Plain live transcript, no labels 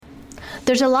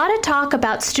There's a lot of talk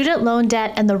about student loan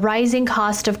debt and the rising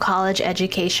cost of college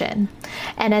education.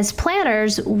 And as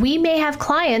planners, we may have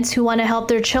clients who want to help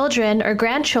their children or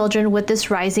grandchildren with this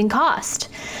rising cost.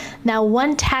 Now,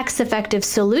 one tax-effective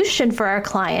solution for our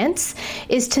clients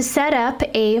is to set up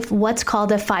what's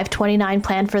called a 529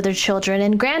 plan for their children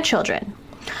and grandchildren.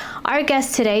 Our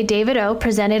guest today, David O,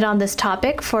 presented on this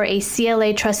topic for a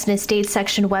CLA Trust and Estate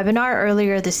Section webinar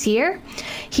earlier this year.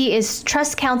 He is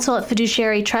Trust Counsel at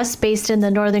Fiduciary Trust based in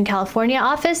the Northern California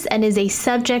office and is a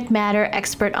subject matter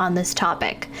expert on this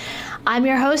topic. I'm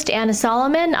your host, Anna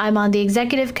Solomon. I'm on the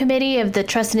Executive Committee of the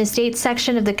Trust and Estate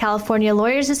Section of the California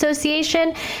Lawyers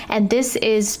Association, and this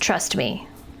is Trust Me.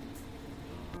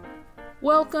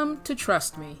 Welcome to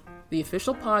Trust Me, the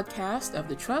official podcast of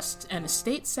the Trust and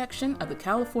Estate Section of the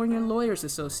California Lawyers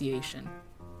Association.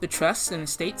 The Trust and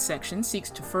Estate Section seeks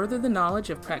to further the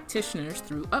knowledge of practitioners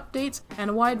through updates and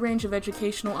a wide range of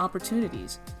educational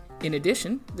opportunities. In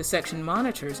addition, the section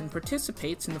monitors and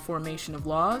participates in the formation of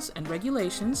laws and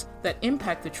regulations that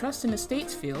impact the trust and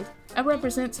estates field and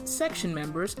represents section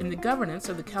members in the governance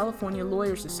of the California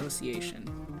Lawyers Association.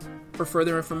 For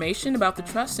further information about the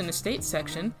Trust and Estate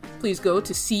Section, please go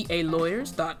to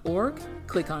calawyers.org,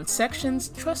 click on Sections,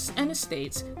 Trusts and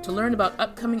Estates to learn about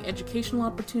upcoming educational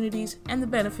opportunities and the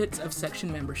benefits of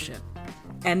section membership.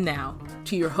 And now,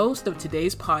 to your host of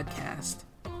today's podcast.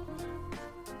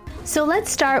 So let's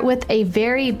start with a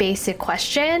very basic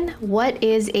question. What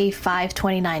is a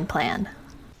 529 plan?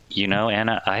 You know,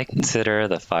 Anna, I consider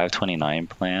the 529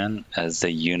 plan as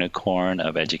the unicorn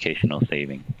of educational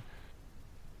savings.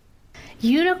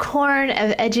 Unicorn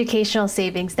of educational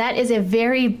savings. That is a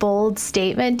very bold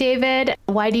statement, David.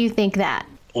 Why do you think that?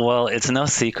 Well, it's no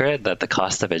secret that the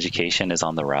cost of education is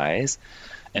on the rise.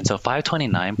 And so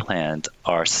 529 plans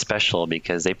are special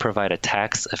because they provide a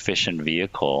tax-efficient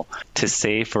vehicle to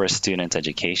save for a student's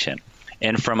education.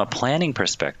 And from a planning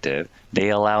perspective, they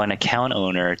allow an account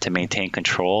owner to maintain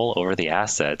control over the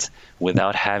assets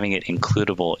without having it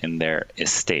includable in their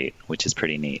estate, which is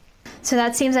pretty neat. So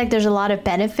that seems like there's a lot of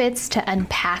benefits to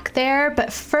unpack there.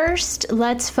 But first,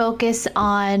 let's focus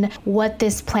on what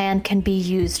this plan can be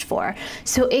used for.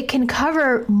 So it can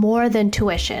cover more than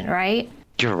tuition, right?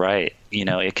 You're right. You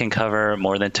know, it can cover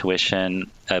more than tuition.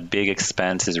 A big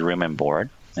expense is room and board.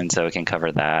 And so it can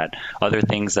cover that. Other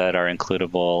things that are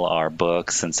includable are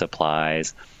books and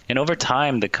supplies. And over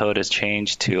time, the code has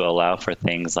changed to allow for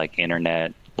things like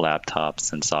internet,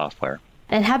 laptops, and software.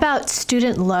 And how about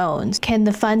student loans? Can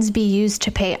the funds be used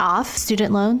to pay off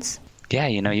student loans? Yeah,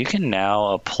 you know, you can now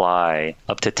apply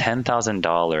up to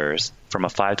 $10,000 from a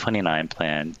 529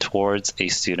 plan towards a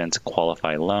student's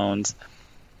qualified loans.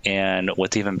 And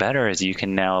what's even better is you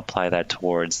can now apply that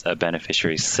towards a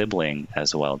beneficiary sibling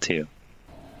as well, too.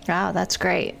 Wow, that's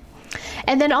great.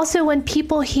 And then also when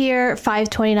people hear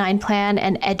 529 plan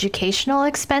and educational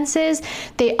expenses,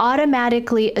 they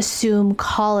automatically assume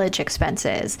college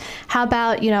expenses. How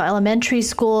about, elementary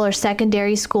school or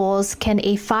secondary schools? Can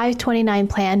a 529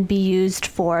 plan be used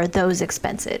for those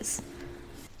expenses?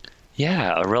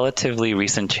 Yeah, a relatively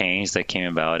recent change that came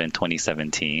about in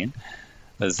 2017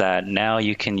 was that now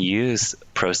you can use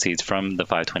proceeds from the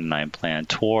 529 plan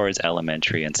towards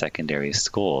elementary and secondary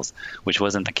schools, which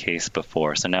wasn't the case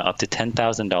before. So now up to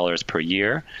 $10,000 per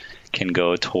year can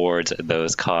go towards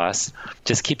those costs.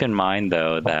 Just keep in mind,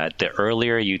 though, that the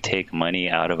earlier you take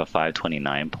money out of a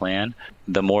 529 plan,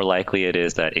 the more likely it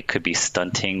is that it could be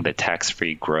stunting the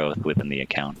tax-free growth within the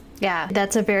account. Yeah,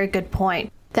 that's a very good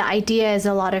point. The idea is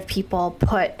a lot of people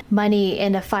put money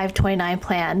in a 529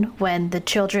 plan when the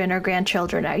children or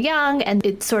grandchildren are young, and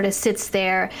it sort of sits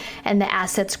there and the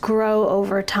assets grow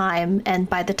over time. And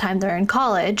by the time they're in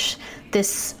college,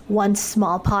 this one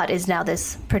small pot is now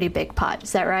this pretty big pot.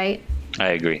 Is that right? I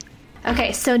agree.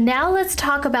 Okay, so now let's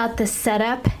talk about the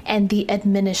setup and the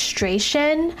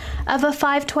administration of a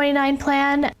 529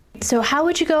 plan. So how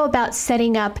would you go about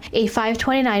setting up a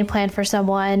 529 plan for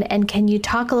someone? And can you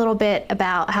talk a little bit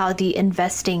about how the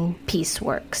investing piece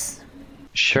works?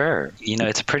 Sure.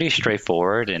 It's pretty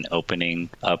straightforward in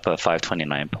opening up a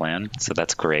 529 plan. So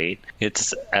that's great.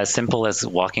 It's as simple as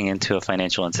walking into a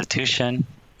financial institution,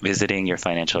 visiting your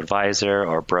financial advisor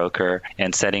or broker,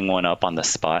 and setting one up on the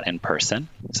spot in person.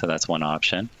 So that's one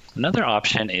option. Another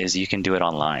option is you can do it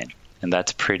online. And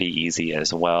that's pretty easy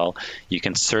as well. You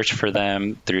can search for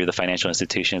them through the financial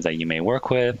institutions that you may work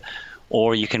with,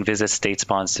 or you can visit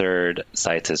state-sponsored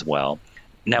sites as well.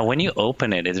 Now, when you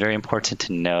open it, it's very important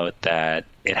to note that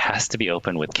it has to be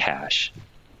opened with cash.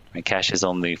 Right? Cash is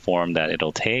only form that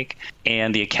it'll take.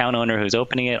 And the account owner who's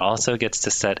opening it also gets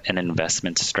to set an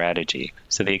investment strategy.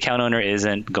 So the account owner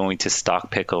isn't going to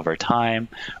stock pick over time.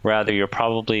 Rather, you'll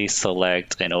probably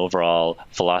select an overall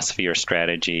philosophy or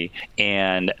strategy,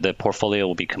 and the portfolio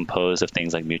will be composed of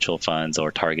things like mutual funds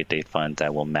or target date funds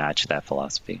that will match that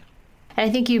philosophy. I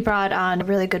think you brought on a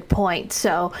really good point.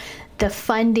 So the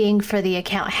funding for the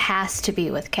account has to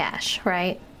be with cash,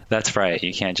 right? That's right.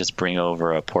 You can't just bring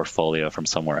over a portfolio from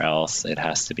somewhere else. It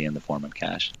has to be in the form of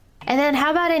cash. And then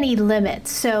how about any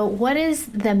limits? So what is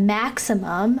the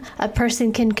maximum a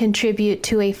person can contribute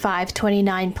to a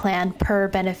 529 plan per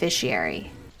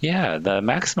beneficiary? Yeah, the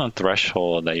maximum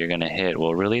threshold that you're going to hit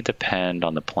will really depend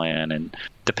on the plan and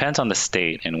depends on the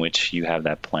state in which you have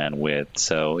that plan with.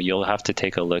 So you'll have to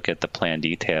take a look at the plan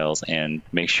details and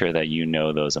make sure that you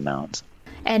know those amounts.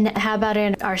 And how about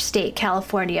in our state,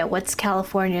 California? What's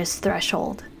California's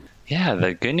threshold? Yeah,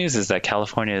 the good news is that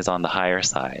California is on the higher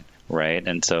side, right?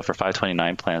 And so for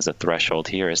 529 plans, the threshold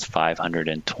here is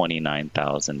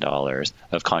 $529,000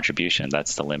 of contribution.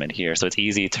 That's the limit here. So it's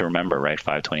easy to remember, right?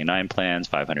 529 plans,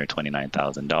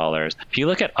 $529,000. If you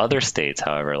look at other states,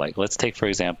 however, like let's take, for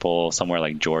example, somewhere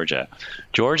like Georgia.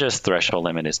 Georgia's threshold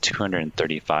limit is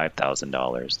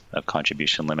 $235,000 of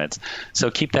contribution limits.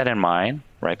 So keep that in mind.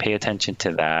 Right, pay attention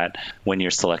to that when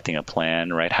you're selecting a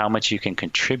plan, right? How much you can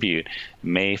contribute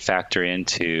may factor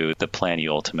into the plan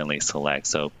you ultimately select.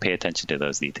 So pay attention to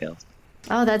those details.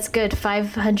 Oh, that's good.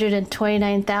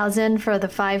 $529,000 for the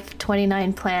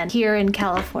 529 plan here in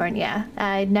California.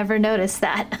 I never noticed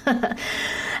that.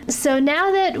 So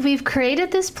now that we've created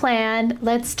this plan,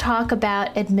 let's talk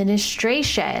about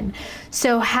administration.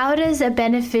 So how does a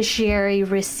beneficiary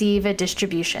receive a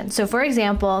distribution? So for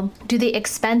example, do the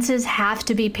expenses have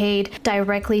to be paid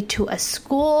directly to a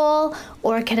school,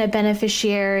 or can a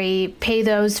beneficiary pay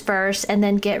those first and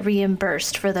then get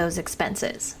reimbursed for those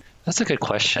expenses? That's a good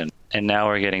question. And now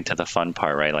we're getting to the fun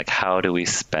part, right? Like, how do we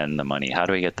spend the money? How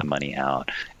do we get the money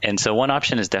out? And so one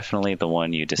option is definitely the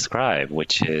one you described,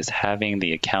 which is having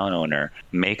the account owner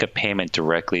make a payment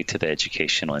directly to the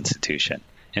educational institution.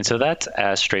 And so that's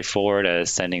as straightforward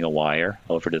as sending a wire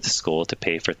over to the school to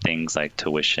pay for things like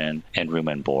tuition and room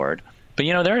and board. But,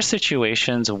 there are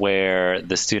situations where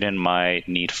the student might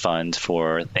need funds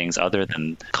for things other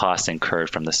than costs incurred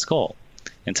from the school.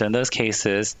 And so in those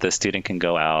cases, the student can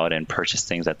go out and purchase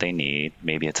things that they need.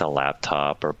 Maybe it's a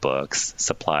laptop or books,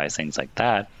 supplies, things like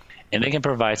that. And they can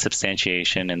provide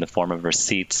substantiation in the form of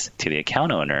receipts to the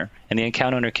account owner, and the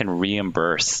account owner can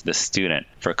reimburse the student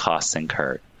for costs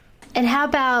incurred. And how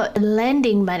about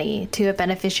lending money to a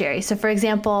beneficiary? So for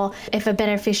example, if a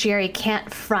beneficiary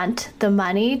can't front the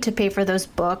money to pay for those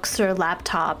books or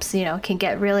laptops, can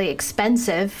get really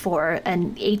expensive for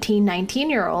an 18,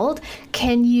 19-year-old,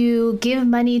 can you give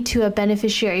money to a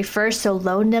beneficiary first, so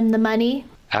loan them the money?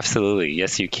 Absolutely.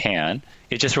 Yes, you can.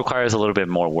 It just requires a little bit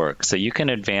more work. So you can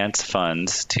advance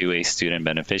funds to a student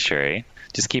beneficiary.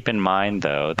 Just keep in mind,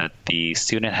 though, that the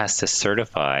student has to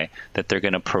certify that they're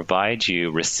going to provide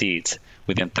you receipts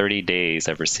within 30 days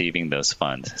of receiving those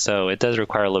funds. So it does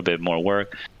require a little bit more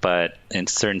work, but in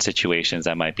certain situations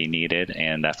that might be needed,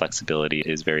 and that flexibility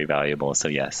is very valuable. So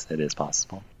yes, it is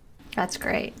possible. That's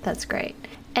great. That's great.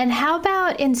 And how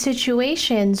about in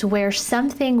situations where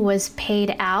something was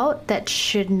paid out that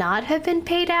should not have been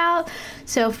paid out?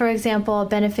 So, for example, a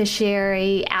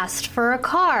beneficiary asked for a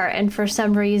car, and for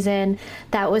some reason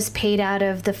that was paid out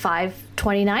of the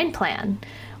 529 plan.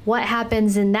 What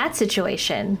happens in that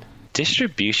situation?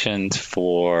 Distributions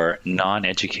for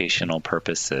non-educational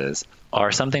purposes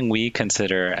are something we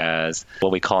consider as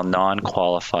what we call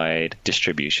non-qualified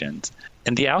distributions.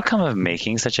 And the outcome of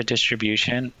making such a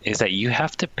distribution is that you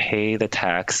have to pay the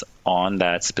tax on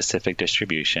that specific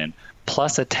distribution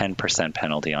plus a 10%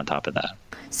 penalty on top of that.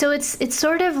 So it's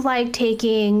sort of like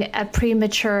taking a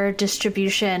premature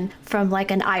distribution from like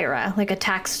an IRA, like a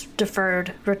tax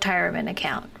deferred retirement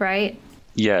account, right?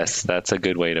 Yes, that's a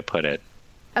good way to put it.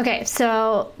 Okay,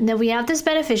 so now we have this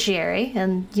beneficiary,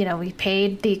 and we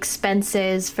paid the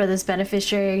expenses for this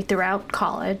beneficiary throughout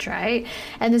college, right?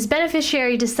 And this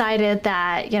beneficiary decided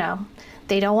that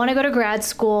they don't want to go to grad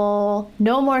school,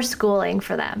 no more schooling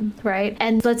for them, right?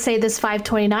 And let's say this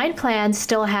 529 plan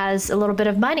still has a little bit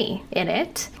of money in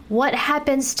it. What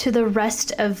happens to the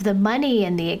rest of the money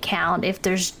in the account if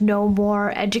there's no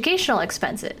more educational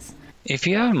expenses? If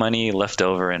you have money left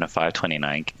over in a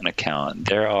 529 account,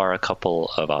 there are a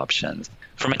couple of options.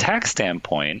 From a tax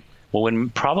standpoint, what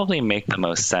would probably make the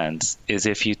most sense is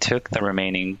if you took the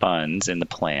remaining funds in the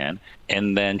plan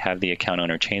and then have the account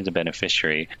owner change the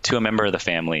beneficiary to a member of the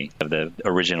family of the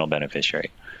original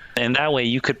beneficiary. And that way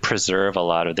you could preserve a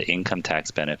lot of the income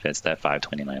tax benefits that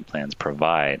 529 plans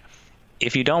provide.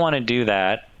 If you don't want to do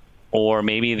that, or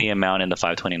maybe the amount in the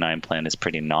 529 plan is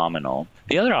pretty nominal,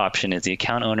 the other option is the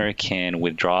account owner can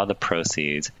withdraw the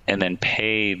proceeds and then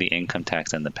pay the income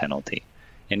tax and the penalty.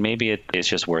 And maybe it's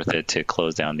just worth it to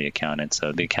close down the account. And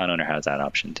so the account owner has that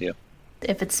option too.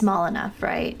 If it's small enough,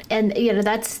 right? And,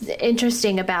 that's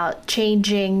interesting about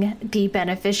changing the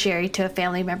beneficiary to a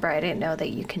family member. I didn't know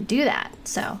that you can do that.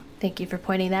 So thank you for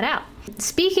pointing that out.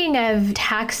 Speaking of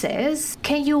taxes,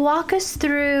 can you walk us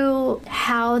through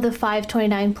how the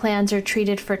 529 plans are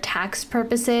treated for tax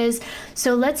purposes?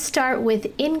 So let's start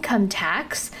with income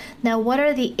tax. Now, what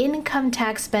are the income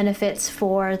tax benefits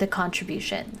for the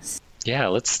contributions? Yeah,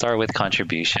 let's start with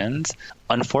contributions.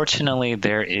 Unfortunately,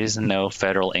 there is no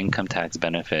federal income tax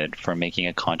benefit for making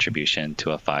a contribution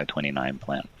to a 529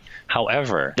 plan.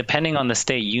 However, depending on the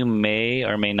state, you may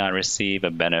or may not receive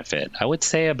a benefit. I would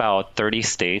say about 30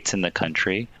 states in the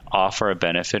country offer a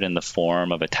benefit in the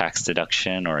form of a tax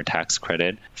deduction or a tax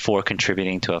credit for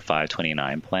contributing to a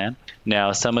 529 plan.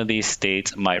 Now, some of these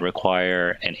states might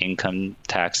require an income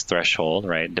tax threshold,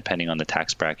 right, depending on the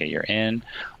tax bracket you're in.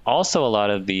 Also, a lot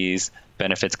of these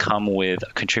benefits come with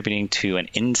contributing to an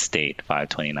in-state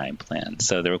 529 plan.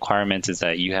 So the requirements is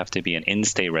that you have to be an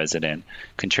in-state resident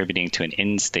contributing to an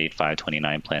in-state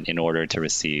 529 plan in order to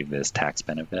receive this tax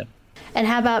benefit. And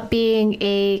how about being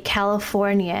a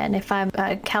Californian? If I'm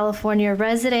a California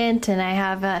resident and I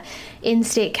have a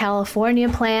in-state California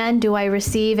plan, do I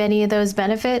receive any of those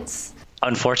benefits?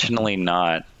 Unfortunately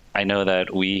not. I know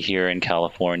that we here in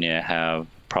California have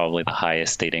probably the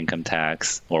highest state income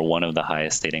tax or one of the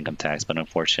highest state income tax, but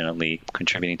unfortunately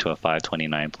contributing to a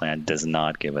 529 plan does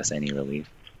not give us any relief.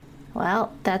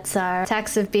 Well, that's our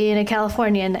tax of being a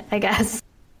Californian, I guess.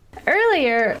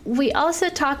 Earlier, we also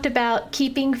talked about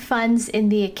keeping funds in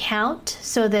the account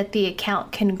so that the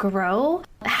account can grow.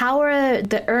 How are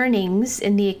the earnings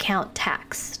in the account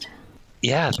taxed?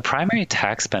 Yeah, the primary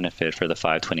tax benefit for the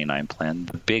 529 plan,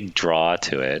 the big draw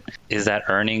to it, is that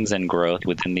earnings and growth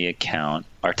within the account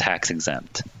are tax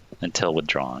exempt until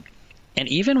withdrawn. And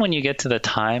even when you get to the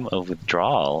time of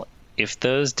withdrawal, if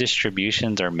those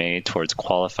distributions are made towards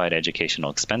qualified educational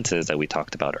expenses that we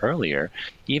talked about earlier,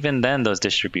 even then those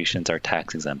distributions are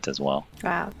tax exempt as well.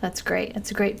 Wow, that's great. That's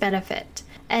a great benefit.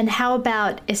 And how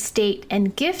about estate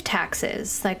and gift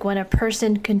taxes? Like when a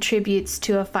person contributes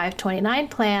to a 529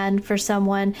 plan for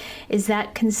someone, is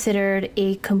that considered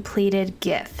a completed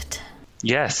gift?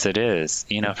 Yes, it is.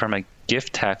 From a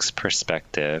gift tax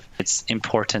perspective, it's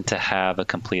important to have a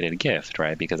completed gift,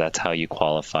 right? Because that's how you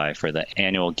qualify for the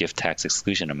annual gift tax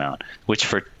exclusion amount, which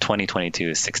for 2022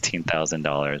 is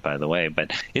 $16,000, by the way.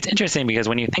 But it's interesting because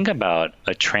when you think about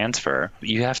a transfer,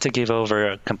 you have to give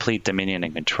over complete dominion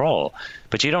and control.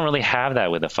 But you don't really have that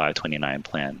with a 529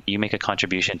 plan. You make a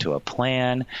contribution to a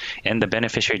plan, and the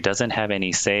beneficiary doesn't have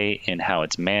any say in how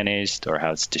it's managed or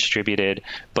how it's distributed.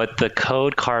 But the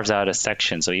code carves out a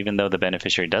section. So even though the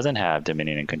beneficiary doesn't have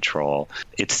dominion and control,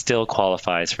 it still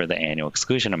qualifies for the annual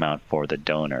exclusion amount for the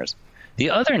donors. The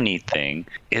other neat thing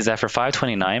is that for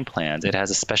 529 plans, it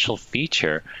has a special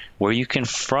feature where you can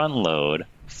front load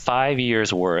 5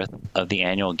 years worth of the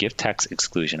annual gift tax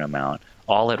exclusion amount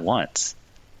all at once.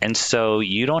 And so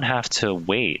you don't have to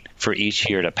wait for each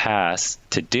year to pass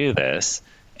to do this.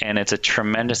 And it's a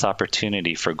tremendous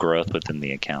opportunity for growth within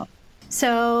the account.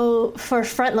 So for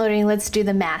front loading, let's do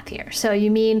the math here. So you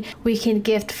mean we can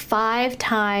gift 5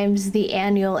 times the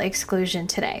annual exclusion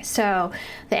today. So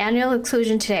the annual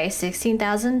exclusion today is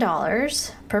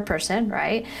 $16,000 per person,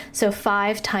 right? So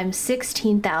 5 times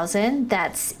 16,000,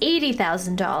 that's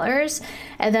 $80,000.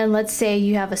 And then let's say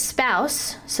you have a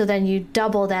spouse, so then you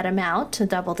double that amount to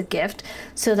double the gift.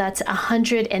 So that's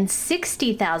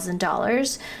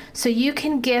 $160,000. So you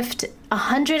can gift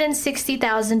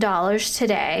 $160,000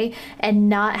 today and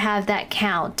not have that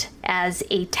count as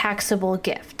a taxable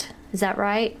gift. Is that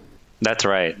right? That's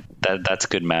right. That's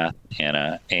good math,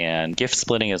 Anna. And gift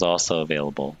splitting is also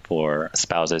available for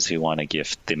spouses who want to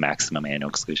gift the maximum annual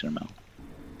exclusion amount.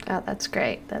 Oh, that's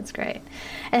great. That's great.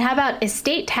 And how about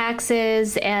estate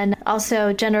taxes and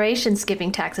also generations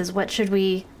giving taxes? What should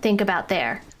we think about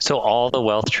there? So all the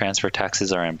wealth transfer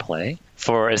taxes are in play.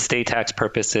 For estate tax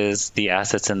purposes, the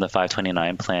assets in the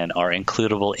 529 plan are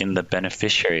includable in the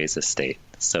beneficiary's estate.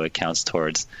 So it counts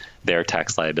towards their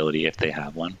tax liability if they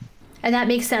have one. And that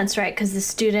makes sense, right? Because the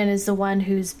student is the one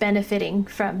who's benefiting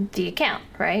from the account,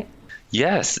 right?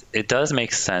 Yes, it does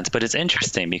make sense, but it's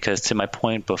interesting because to my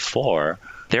point before,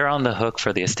 they're on the hook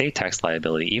for the estate tax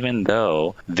liability, even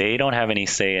though they don't have any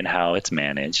say in how it's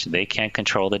managed. They can't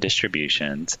control the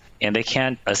distributions, and they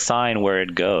can't assign where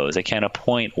it goes. They can't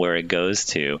appoint where it goes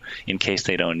to in case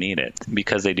they don't need it.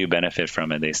 Because they do benefit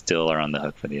from it, they still are on the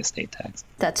hook for the estate tax.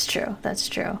 That's true. That's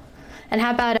true. And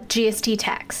how about GST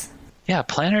tax? Yeah,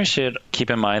 planners should keep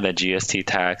in mind that GST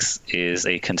tax is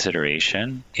a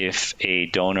consideration. If a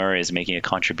donor is making a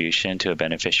contribution to a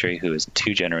beneficiary who is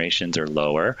 2 generations or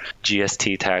lower,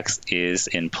 GST tax is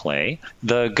in play.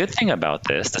 The good thing about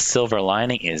this, the silver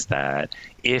lining, is that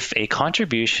if a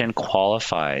contribution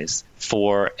qualifies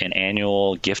for an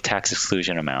annual gift tax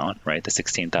exclusion amount, right, the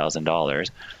 $16,000,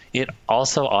 it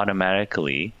also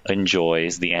automatically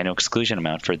enjoys the annual exclusion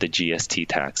amount for the GST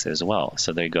tax as well.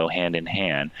 So they go hand in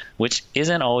hand, which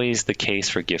isn't always the case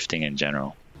for gifting in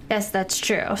general. Yes, that's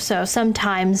true. So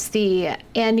sometimes the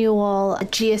annual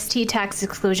GST tax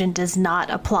exclusion does not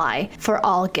apply for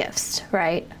all gifts,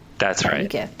 right? That's right.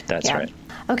 Gift. That's right.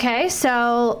 Okay,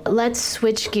 so let's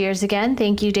switch gears again.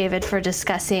 Thank you, David, for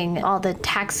discussing all the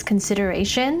tax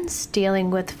considerations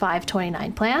dealing with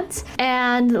 529 plans.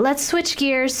 And let's switch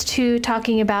gears to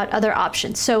talking about other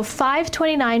options. So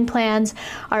 529 plans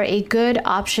are a good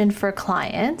option for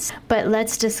clients, but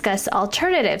let's discuss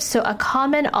alternatives. So a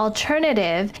common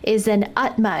alternative is an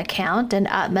UTMA account, and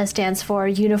UTMA stands for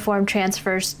Uniform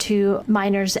Transfers to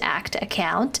Minors Act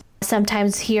account.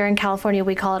 Sometimes here in California,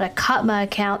 we call it a CUTMA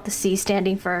account, the C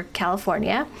standing for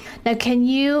California. Now, can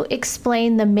you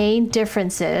explain the main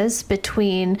differences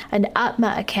between an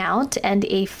UTMA account and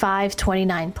a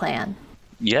 529 plan?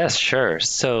 Yes, sure.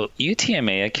 So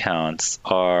UTMA accounts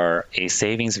are a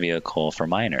savings vehicle for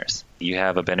minors. You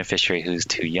have a beneficiary who's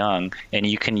too young, and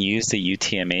you can use the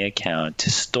UTMA account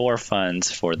to store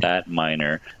funds for that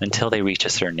minor until they reach a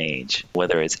certain age,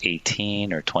 whether it's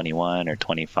 18 or 21 or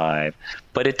 25.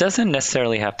 But it doesn't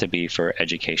necessarily have to be for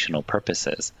educational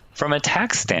purposes. From a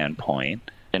tax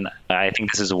standpoint, and I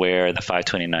think this is where the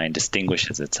 529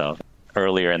 distinguishes itself.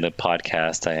 Earlier in the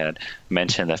podcast, I had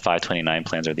mentioned that 529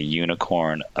 plans are the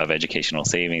unicorn of educational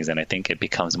savings, and I think it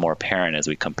becomes more apparent as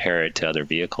we compare it to other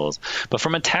vehicles. But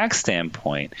from a tax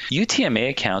standpoint, UTMA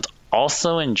accounts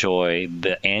also enjoy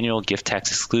the annual gift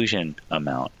tax exclusion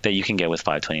amount that you can get with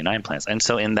 529 plans. And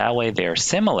so in that way, they're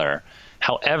similar.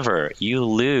 However, you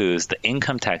lose the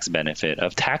income tax benefit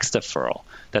of tax deferral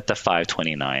that the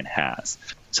 529 has.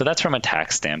 So that's from a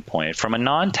tax standpoint. From a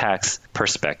non-tax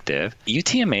perspective,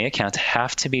 UTMA accounts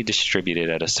have to be distributed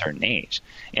at a certain age.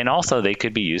 And also they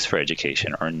could be used for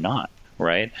education or not,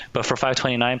 right? But for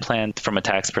 529 plan, from a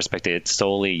tax perspective, it's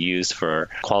solely used for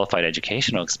qualified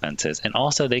educational expenses. And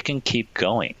also they can keep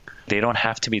going. They don't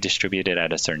have to be distributed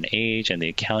at a certain age, and the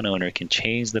account owner can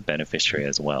change the beneficiary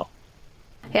as well.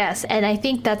 Yes, and I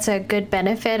think that's a good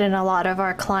benefit, and a lot of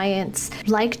our clients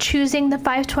like choosing the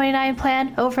 529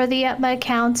 plan over the UTMA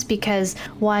accounts because,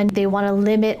 one, they want to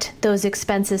limit those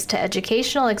expenses to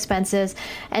educational expenses,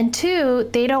 and two,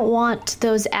 they don't want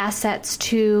those assets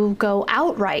to go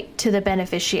outright to the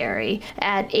beneficiary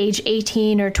at age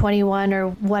 18 or 21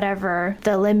 or whatever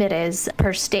the limit is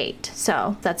per state.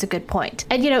 So that's a good point.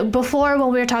 And, before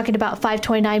when we were talking about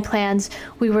 529 plans,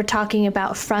 we were talking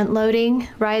about front loading,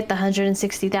 right? The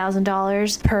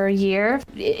 $160,000 per year.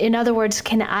 In other words,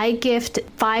 can I gift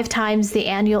 5 times the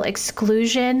annual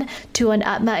exclusion to an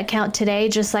UTMA account today,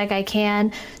 just like I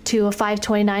can to a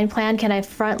 529 plan? Can I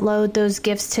front load those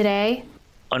gifts today?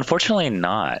 Unfortunately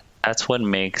not. That's what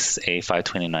makes a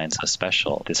 529 so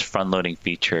special, this front-loading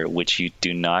feature, which you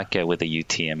do not get with a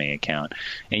UTMA account.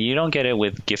 And you don't get it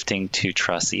with gifting to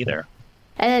trusts either.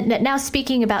 And now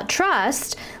speaking about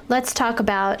trust, let's talk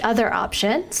about other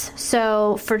options.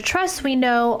 So for trusts, we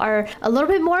know are a little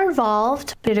bit more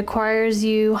involved. It requires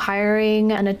you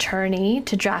hiring an attorney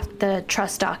to draft the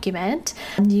trust document.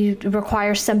 You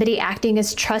require somebody acting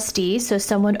as trustee, so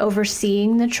someone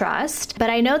overseeing the trust.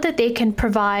 But I know that they can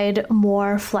provide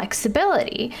more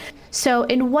flexibility. So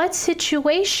in what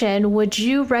situation would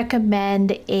you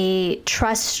recommend a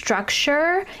trust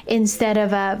structure instead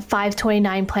of a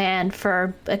 529 plan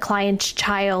for a client's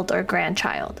child or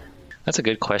grandchild? That's a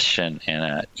good question,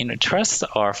 Anna. Trusts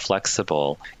are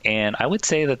flexible, and I would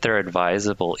say that they're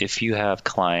advisable if you have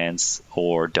clients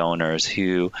or donors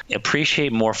who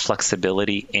appreciate more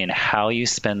flexibility in how you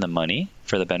spend the money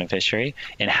for the beneficiary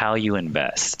and how you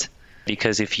invest.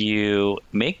 because if you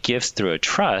make gifts through a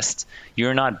trust,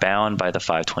 you're not bound by the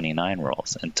 529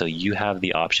 rules. And so you have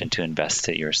the option to invest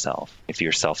it yourself if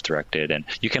you're self-directed. And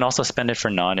you can also spend it for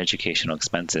non-educational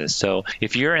expenses. So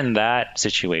if you're in that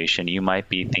situation, you might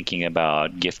be thinking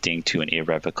about gifting to an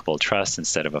irrevocable trust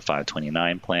instead of a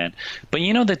 529 plan. But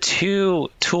the two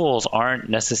tools aren't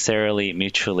necessarily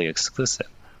mutually exclusive.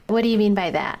 What do you mean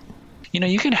by that?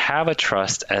 You can have a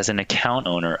trust as an account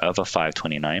owner of a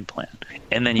 529 plan.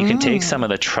 And then you can take some of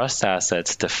the trust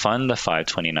assets to fund the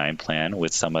 529 plan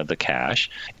with some of the cash.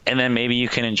 And then maybe you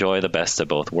can enjoy the best of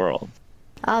both worlds.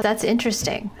 Oh, that's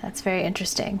interesting. That's very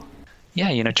interesting.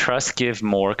 Yeah, trusts give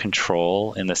more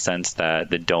control in the sense that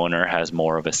the donor has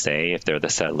more of a say if they're the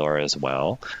settlor as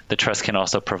well. The trust can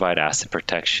also provide asset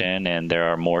protection, and there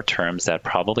are more terms that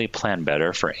probably plan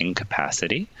better for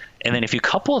incapacity. And then if you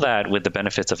couple that with the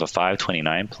benefits of a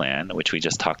 529 plan, which we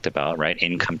just talked about, right?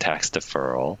 Income tax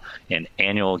deferral and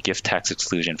annual gift tax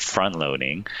exclusion front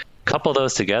loading, couple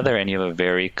those together and you have a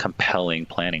very compelling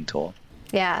planning tool.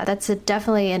 Yeah, that's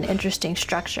definitely an interesting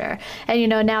structure. And,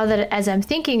 now that as I'm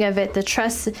thinking of it, the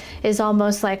trust is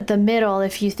almost like the middle.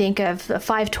 If you think of a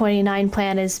 529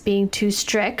 plan as being too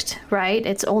strict, right?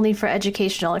 It's only for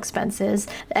educational expenses.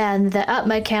 And the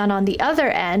UTMA account on the other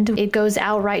end, it goes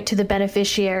outright to the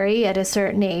beneficiary at a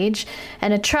certain age.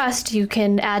 And a trust, you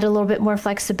can add a little bit more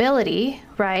flexibility,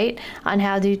 right, on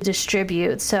how to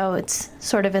distribute. So it's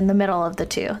sort of in the middle of the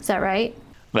two. Is that right?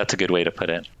 That's a good way to put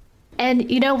it.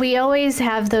 And, we always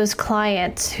have those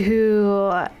clients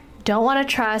who don't want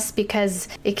to trust because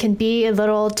it can be a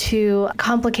little too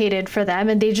complicated for them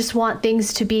and they just want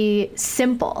things to be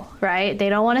simple, right? They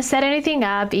don't want to set anything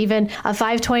up. Even a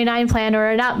 529 plan or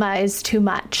an UTMA is too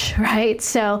much, right?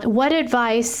 So what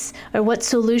advice or what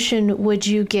solution would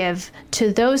you give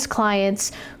to those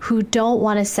clients who don't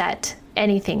want to set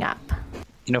anything up?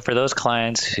 For those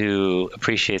clients who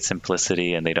appreciate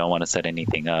simplicity and they don't want to set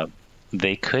anything up,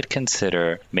 they could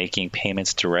consider making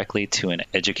payments directly to an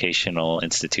educational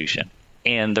institution.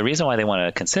 And the reason why they want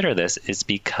to consider this is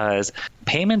because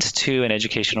payments to an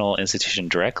educational institution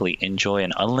directly enjoy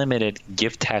an unlimited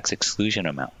gift tax exclusion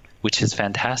amount, which is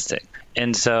fantastic.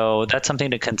 And so that's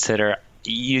something to consider.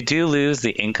 You do lose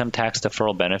the income tax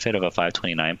deferral benefit of a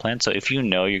 529 plan. So if you're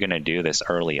going to do this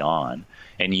early on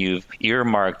and you've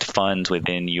earmarked funds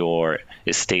within your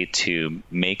estate to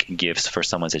make gifts for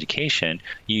someone's education,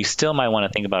 you still might want to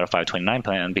think about a 529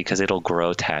 plan because it'll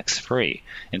grow tax-free.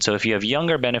 And so if you have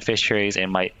younger beneficiaries, it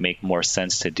might make more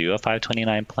sense to do a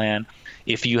 529 plan.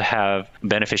 If you have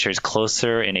beneficiaries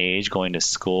closer in age going to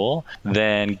school,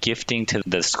 then gifting to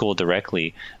the school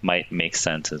directly might make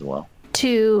sense as well.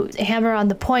 To hammer on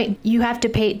the point, you have to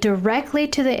pay directly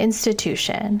to the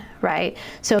institution, right?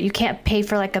 So you can't pay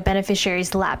for like a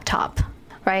beneficiary's laptop,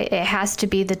 right? It has to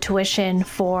be the tuition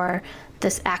for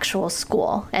this actual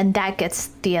school, and that gets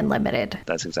the unlimited.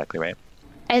 That's exactly right.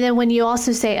 And then when you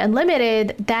also say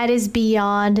unlimited, that is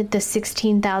beyond the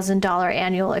 $16,000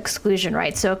 annual exclusion,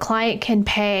 right? So a client can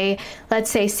pay, let's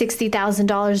say,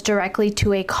 $60,000 directly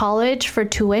to a college for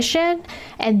tuition,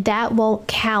 and that won't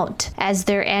count as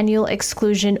their annual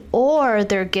exclusion or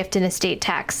their gift and estate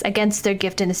tax against their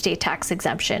gift and estate tax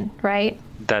exemption, right?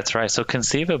 That's right. So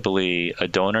conceivably, a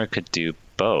donor could do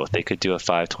both. They could do a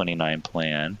 529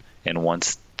 plan, and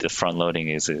once the front loading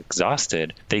is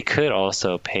exhausted, they could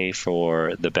also pay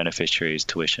for the beneficiary's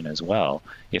tuition as well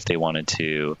if they wanted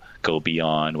to go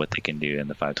beyond what they can do in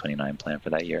the 529 plan for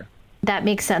that year. That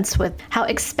makes sense with how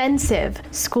expensive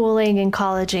schooling and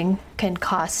colleging can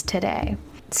cost today.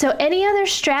 So any other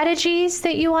strategies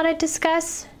that you want to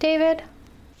discuss, David?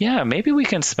 Yeah, maybe we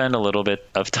can spend a little bit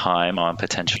of time on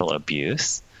potential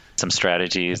abuse, some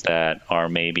strategies that are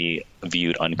maybe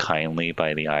viewed unkindly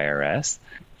by the IRS.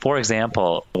 For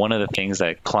example, one of the things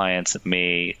that clients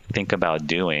may think about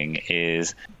doing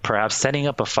is perhaps setting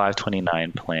up a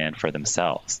 529 plan for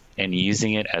themselves and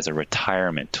using it as a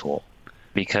retirement tool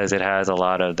because it has a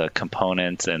lot of the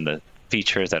components and the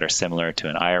features that are similar to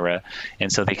an IRA.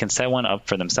 And so they can set one up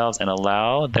for themselves and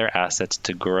allow their assets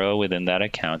to grow within that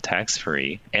account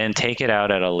tax-free and take it out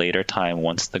at a later time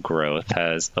once the growth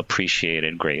has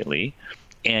appreciated greatly.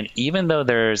 And even though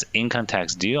there's income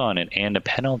tax due on it and a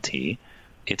penalty,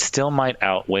 it still might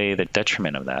outweigh the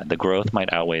detriment of that. The growth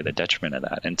might outweigh the detriment of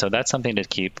that. And so that's something to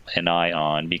keep an eye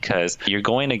on because you're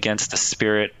going against the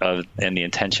spirit of and the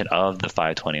intention of the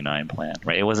 529 plan,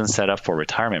 right? It wasn't set up for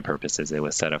retirement purposes. It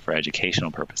was set up for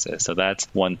educational purposes. So that's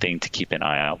one thing to keep an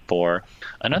eye out for.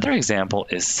 Another example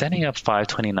is setting up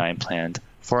 529 plans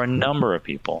for a number of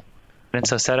people. And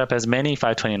so set up as many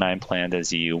 529 plans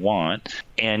as you want,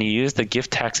 and you use the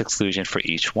gift tax exclusion for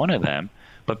each one of them.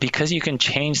 But because you can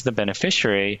change the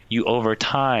beneficiary, you over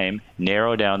time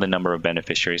narrow down the number of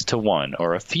beneficiaries to one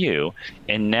or a few.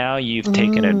 And now you've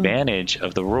taken advantage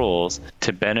of the rules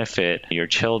to benefit your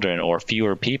children or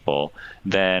fewer people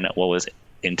than what was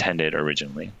intended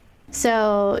originally.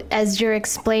 So as you're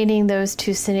explaining those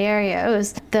two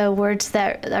scenarios, the words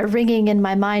that are ringing in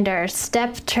my mind are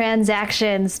step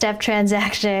transaction,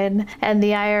 and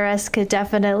the IRS could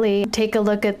definitely take a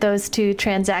look at those two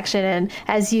transactions and,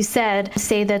 as you said,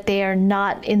 say that they are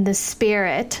not in the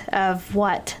spirit of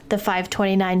what the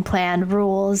 529 plan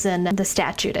rules and the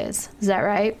statute is. Is that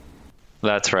right?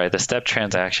 That's right. The step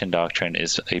transaction doctrine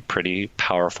is a pretty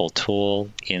powerful tool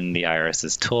in the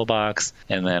IRS's toolbox.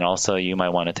 And then also you might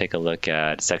want to take a look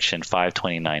at Section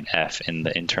 529F in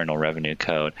the Internal Revenue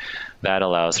Code. That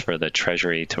allows for the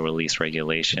Treasury to release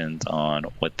regulations on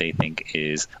what they think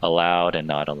is allowed and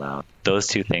not allowed. Those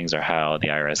two things are how the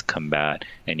IRS combat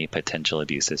any potential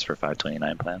abuses for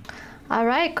 529 plan. All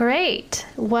right, great.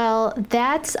 Well,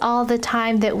 that's all the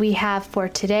time that we have for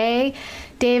today.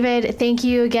 David, thank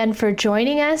you again for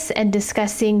joining us and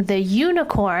discussing the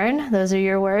unicorn, those are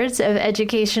your words, of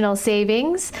educational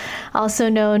savings, also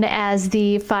known as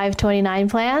the 529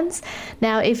 plans.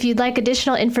 Now, if you'd like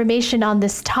additional information on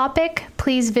this topic,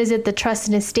 please visit the Trust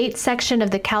and Estate section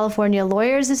of the California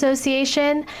Lawyers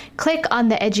Association. Click on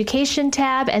the Education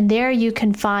tab, and there you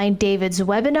can find David's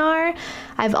webinar.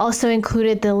 I've also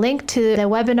included the link to the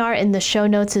webinar in the show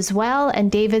notes as well,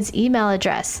 and David's email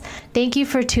address. Thank you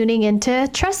for tuning into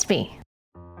Trust Me.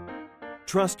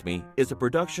 Trust Me is a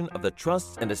production of the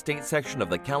Trusts and Estate section of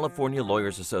the California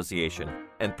Lawyers Association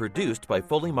and produced by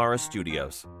Foley Morris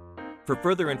Studios. For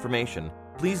further information,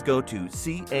 please go to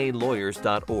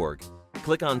calawyers.org,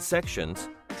 click on Sections,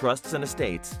 Trusts and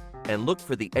Estates, and look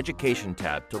for the Education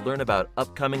tab to learn about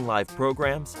upcoming live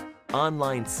programs,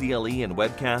 online CLE and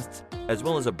webcasts, as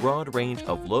well as a broad range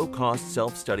of low-cost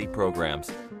self-study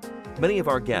programs. Many of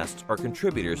our guests are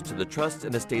contributors to the Trust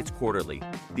and Estates Quarterly,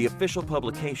 the official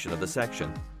publication of the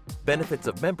section. Benefits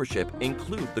of membership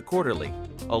include the quarterly,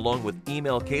 along with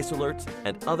email case alerts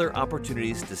and other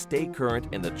opportunities to stay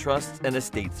current in the trusts and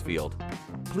estates field.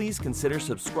 Please consider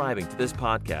subscribing to this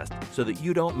podcast so that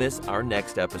you don't miss our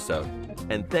next episode.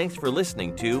 And thanks for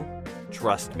listening to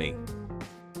Trust Me.